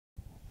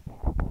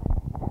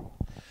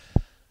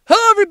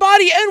Hello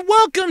everybody and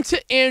welcome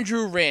to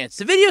Andrew Rants,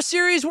 the video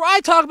series where I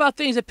talk about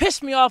things that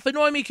piss me off,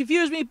 annoy me,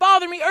 confuse me,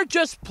 bother me, or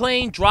just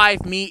plain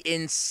drive me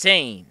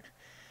insane.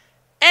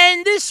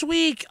 And this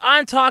week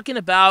I'm talking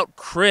about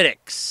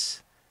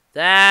critics.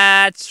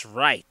 That's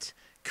right,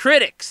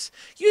 critics.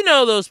 You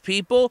know those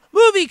people,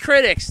 movie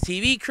critics,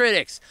 TV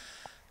critics.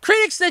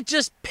 Critics that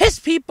just piss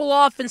people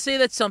off and say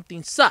that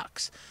something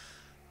sucks.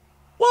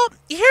 Well,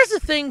 here's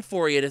the thing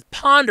for you to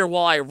ponder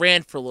while I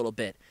rant for a little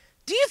bit.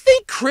 Do you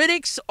think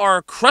critics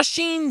are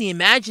crushing the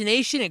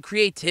imagination and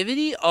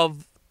creativity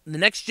of the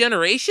next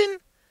generation?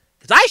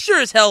 Because I sure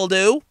as hell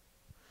do.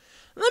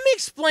 Let me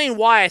explain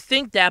why I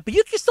think that, but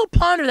you can still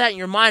ponder that in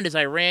your mind as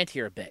I rant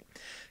here a bit.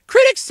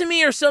 Critics to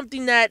me are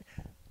something that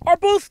are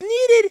both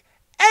needed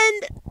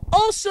and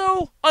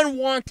also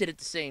unwanted at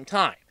the same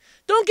time.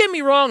 Don't get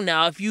me wrong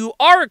now, if you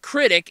are a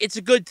critic, it's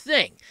a good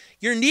thing.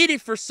 You're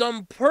needed for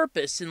some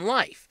purpose in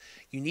life.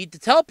 You need to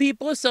tell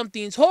people if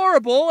something's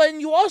horrible,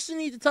 and you also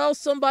need to tell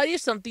somebody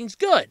if something's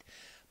good.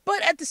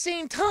 But at the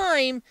same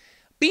time,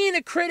 being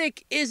a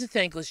critic is a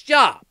thankless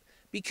job,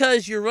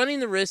 because you're running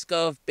the risk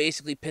of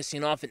basically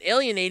pissing off and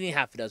alienating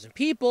half a dozen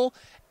people,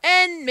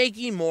 and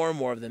making more and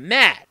more of them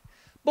mad.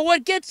 But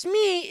what gets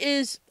me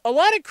is, a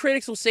lot of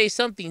critics will say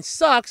something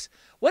sucks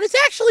when it's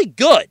actually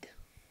good.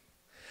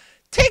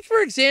 Take, for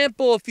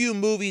example, a few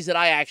movies that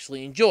I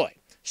actually enjoy.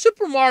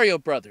 Super Mario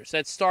Brothers,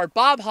 that starred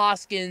Bob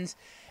Hoskins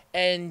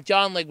and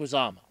John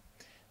Leguizamo.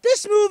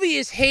 This movie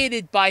is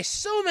hated by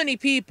so many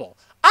people.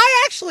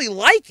 I actually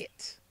like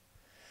it.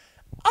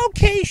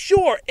 Okay,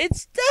 sure,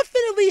 it's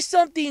definitely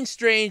something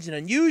strange and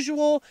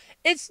unusual.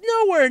 It's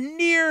nowhere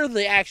near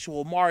the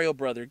actual Mario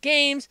Brother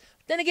games.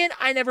 Then again,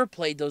 I never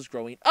played those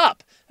growing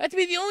up. That to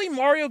be the only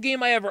Mario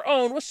game I ever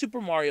owned was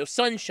Super Mario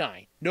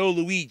Sunshine. No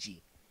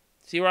Luigi.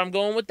 See where I'm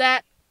going with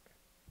that?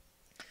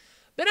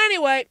 But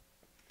anyway,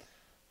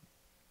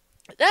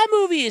 that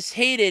movie is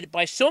hated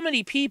by so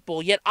many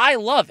people, yet I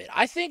love it.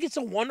 I think it's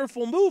a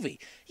wonderful movie.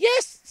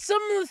 Yes,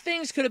 some of the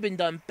things could have been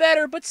done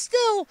better, but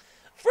still,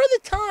 for the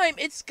time,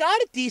 it's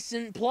got a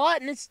decent plot,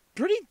 and it's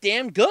pretty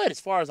damn good as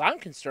far as I'm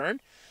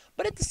concerned.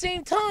 But at the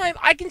same time,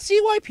 I can see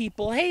why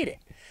people hate it.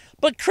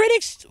 But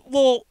critics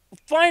will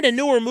find a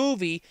newer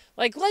movie,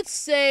 like let's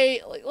say,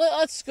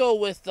 let's go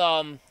with,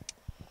 oh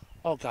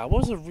god,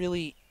 what was a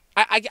really...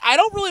 I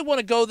don't really want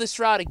to go this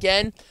route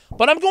again,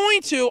 but I'm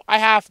going to. I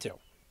have to.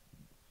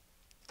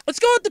 Let's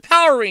go with the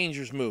Power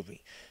Rangers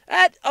movie.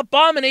 That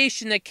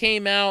abomination that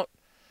came out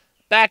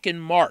back in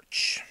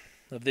March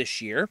of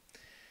this year.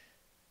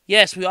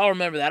 Yes, we all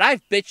remember that.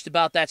 I've bitched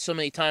about that so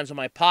many times on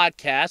my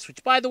podcast,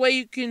 which, by the way,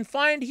 you can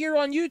find here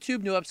on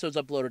YouTube. New episodes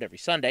uploaded every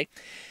Sunday.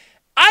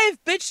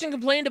 I've bitched and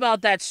complained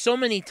about that so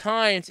many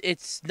times,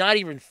 it's not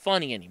even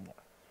funny anymore.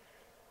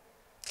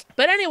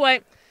 But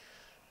anyway,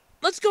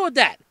 let's go with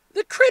that.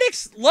 The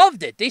critics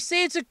loved it. They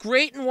say it's a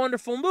great and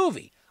wonderful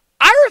movie.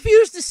 I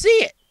refuse to see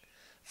it.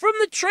 From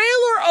the trailer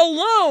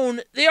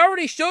alone, they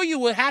already show you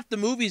what half the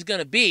movie's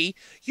going to be.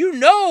 You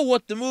know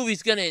what the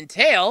movie's going to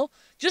entail.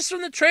 Just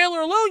from the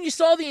trailer alone, you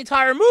saw the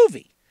entire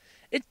movie.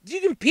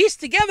 You can piece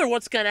together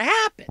what's going to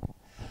happen.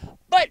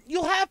 But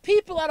you'll have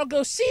people that'll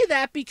go see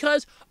that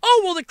because,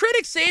 oh, well, the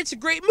critics say it's a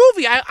great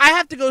movie. I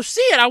have to go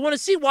see it. I want to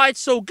see why it's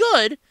so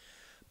good.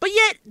 But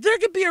yet, there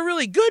could be a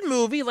really good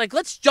movie. Like,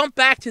 let's jump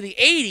back to the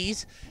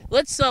 80s.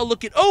 Let's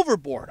look at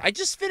Overboard. I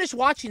just finished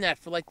watching that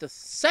for like the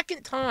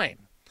second time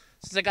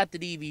since I got the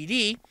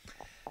DVD.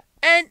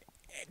 And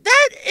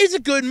that is a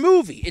good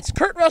movie. It's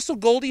Kurt Russell,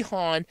 Goldie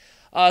Hawn.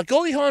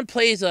 Goldie Hawn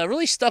plays a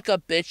really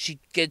stuck-up bitch.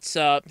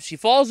 She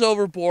falls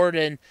overboard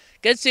and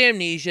gets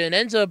amnesia and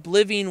ends up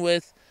living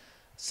with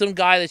some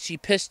guy that she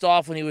pissed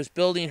off when he was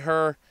building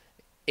her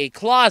a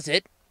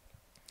closet.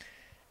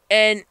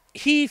 And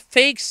he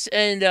fakes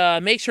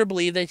and makes her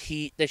believe that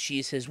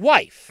she's his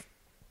wife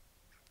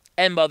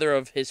and mother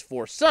of his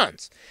 4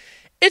 sons.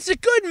 It's a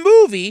good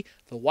movie,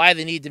 but why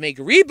they need to make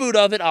a reboot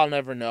of it, I'll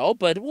never know,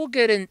 but we'll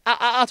get in.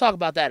 I'll talk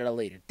about that at a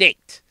later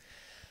date.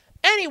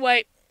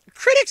 Anyway,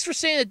 critics were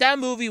saying that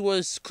movie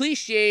was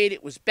cliched,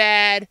 it was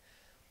bad,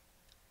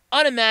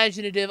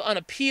 unimaginative,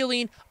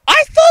 unappealing.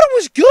 I thought it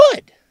was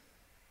good.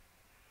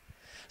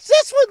 So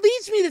that's what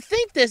leads me to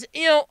think this,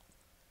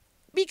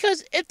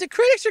 because if the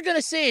critics are going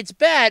to say it's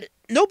bad,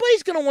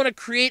 nobody's going to want to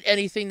create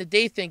anything that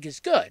they think is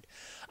good.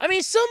 I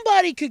mean,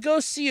 somebody could go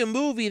see a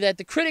movie that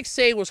the critics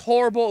say was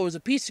horrible, it was a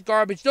piece of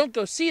garbage, don't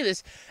go see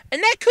this,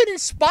 and that could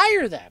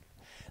inspire them.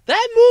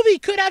 That movie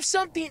could have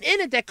something in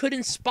it that could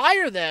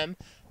inspire them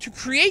to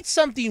create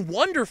something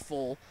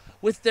wonderful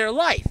with their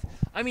life.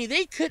 I mean,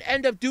 they could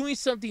end up doing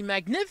something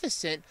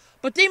magnificent,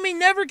 but they may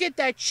never get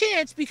that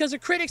chance because a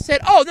critic said,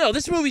 oh, no,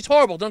 this movie's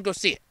horrible, don't go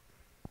see it.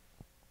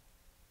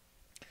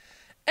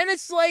 And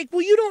it's like,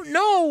 well, you don't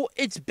know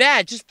it's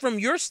bad just from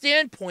your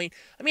standpoint.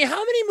 I mean,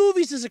 how many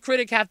movies does a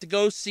critic have to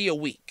go see a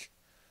week?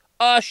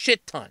 A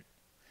shit ton.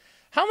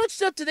 How much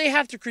stuff do they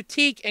have to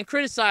critique and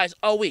criticize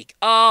a week?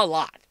 A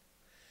lot.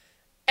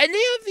 And they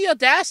have the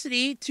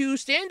audacity to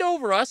stand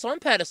over us on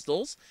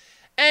pedestals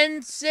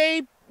and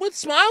say, with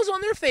smiles on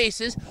their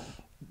faces,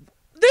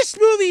 this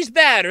movie's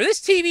bad or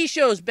this TV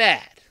show's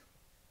bad.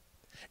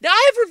 Now,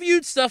 I've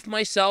reviewed stuff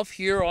myself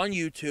here on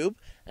YouTube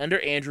under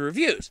Andrew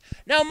Reviews.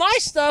 Now, my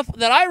stuff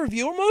that I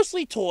review are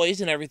mostly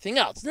toys and everything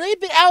else. And they've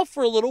been out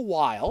for a little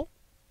while,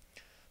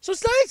 so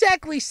it's not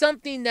exactly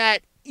something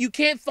that you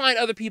can't find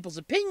other people's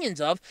opinions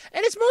of,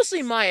 and it's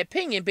mostly my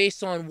opinion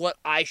based on what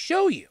I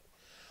show you.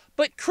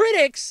 But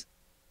critics,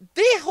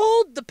 they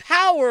hold the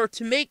power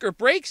to make or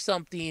break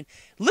something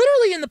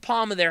literally in the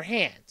palm of their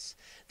hands.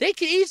 They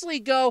can easily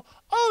go,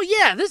 oh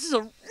yeah, this is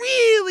a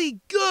really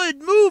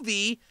good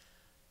movie,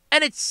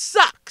 and it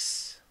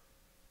sucks.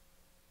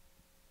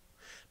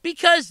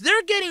 Because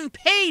they're getting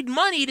paid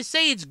money to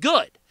say it's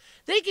good.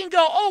 They can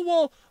go, oh,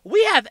 well,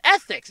 we have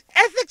ethics.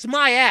 Ethics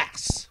my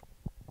ass.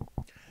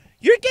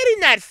 You're getting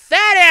that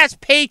fat-ass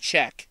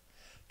paycheck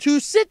to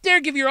sit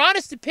there, give your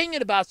honest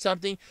opinion about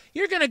something.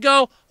 You're going to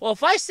go, well,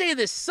 if I say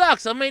this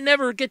sucks, I may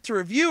never get to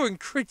review and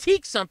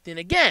critique something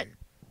again.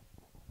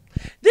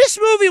 This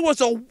movie was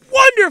a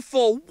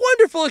wonderful,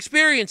 wonderful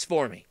experience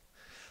for me.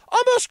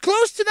 Almost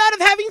close to that of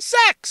having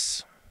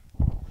sex.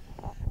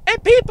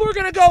 And people are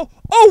going to go,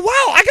 oh,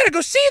 wow, I got to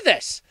go see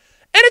this.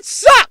 And it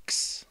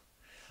sucks.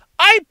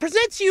 I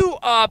present to you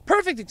a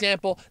perfect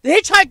example, The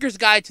Hitchhiker's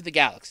Guide to the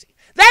Galaxy.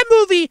 That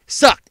movie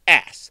sucked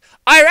ass.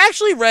 I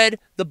actually read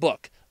the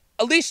book,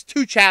 at least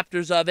 2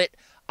 chapters of it.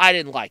 I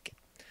didn't like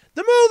it.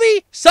 The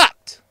movie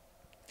sucked.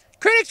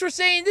 Critics were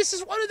saying this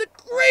is one of the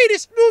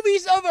greatest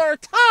movies of our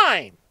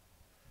time.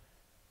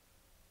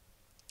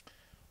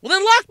 Well,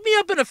 then lock me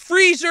up in a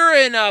freezer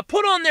and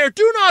put on there,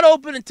 do not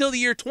open until the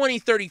year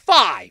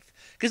 2035.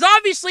 Because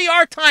obviously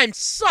our time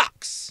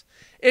sucks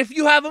if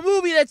you have a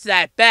movie that's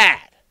that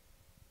bad.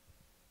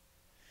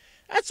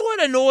 That's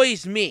what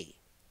annoys me.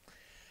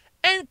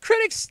 And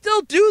critics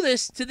still do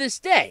this to this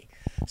day.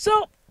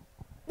 So,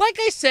 like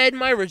I said in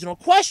my original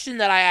question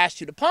that I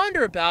asked you to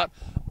ponder about,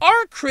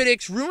 are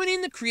critics ruining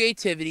the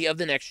creativity of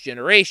the next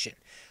generation?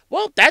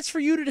 Well, that's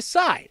for you to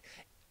decide.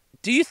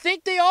 Do you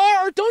think they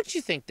are, or don't you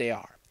think they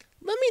are?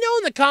 Let me know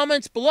in the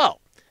comments below.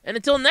 And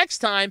until next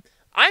time,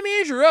 I'm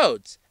Andrew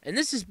Rhodes, and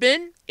this has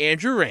been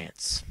Andrew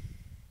Rants.